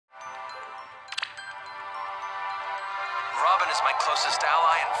Robin is my closest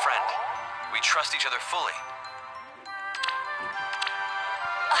ally and friend. We trust each other fully.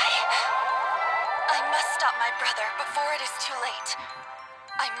 I must stop my brother before it is too late.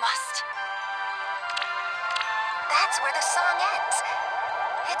 I must. That's where the song ends.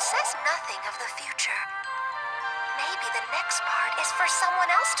 It says nothing of the future. Maybe the next part is for someone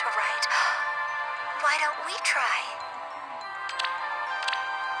else to write. Why don't we try?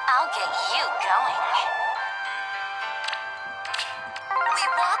 I'll get you going. We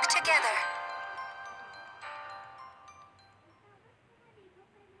walk together.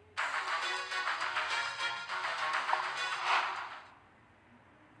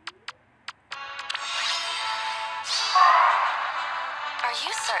 Are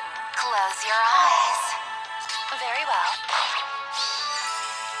you certain? Close your eyes. Very well.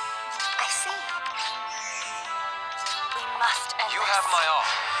 I see. We must end You this. have my all.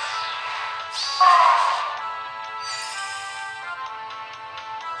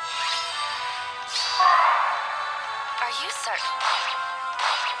 Are you certain?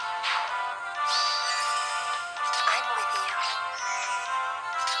 I'm with you.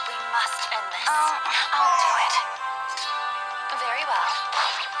 We must end this. I'll do it. Very well.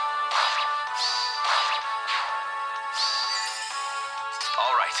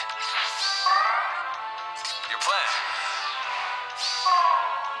 All right. Your plan.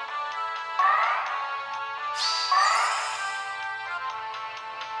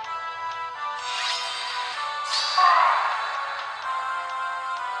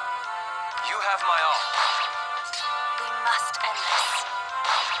 You have my all. We must end this.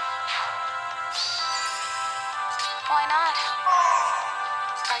 Why not?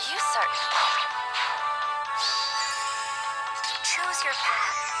 Are you certain? Choose your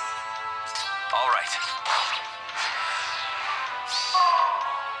path. All right.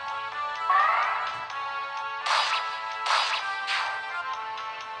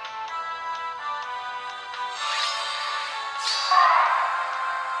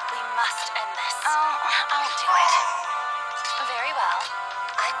 We must end this. I'll do it. Very well.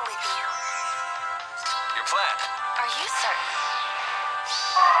 I'm with you. Your plan. Are you certain?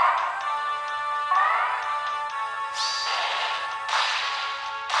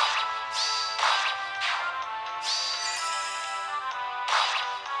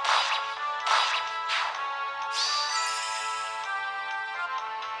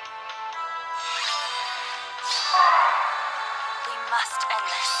 We must end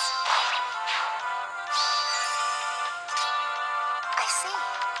this. I see.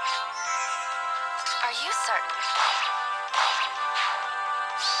 Are you certain?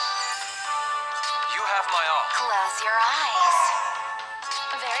 You have my all. Close your eyes.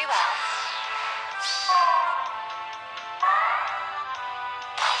 Very well.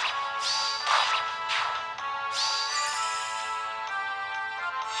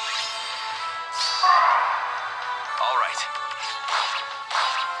 All right.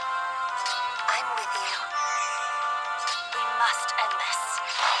 I'm with you. We must end this.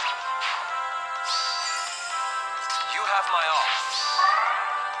 You have my all.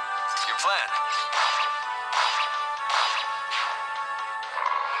 Your plan.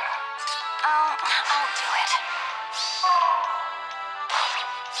 I'll do it.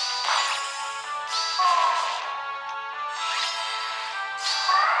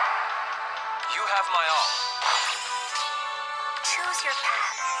 You have my all. Choose your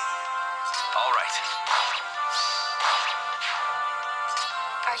path. All right.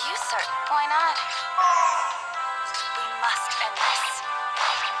 Are you certain? Why not? We must end this.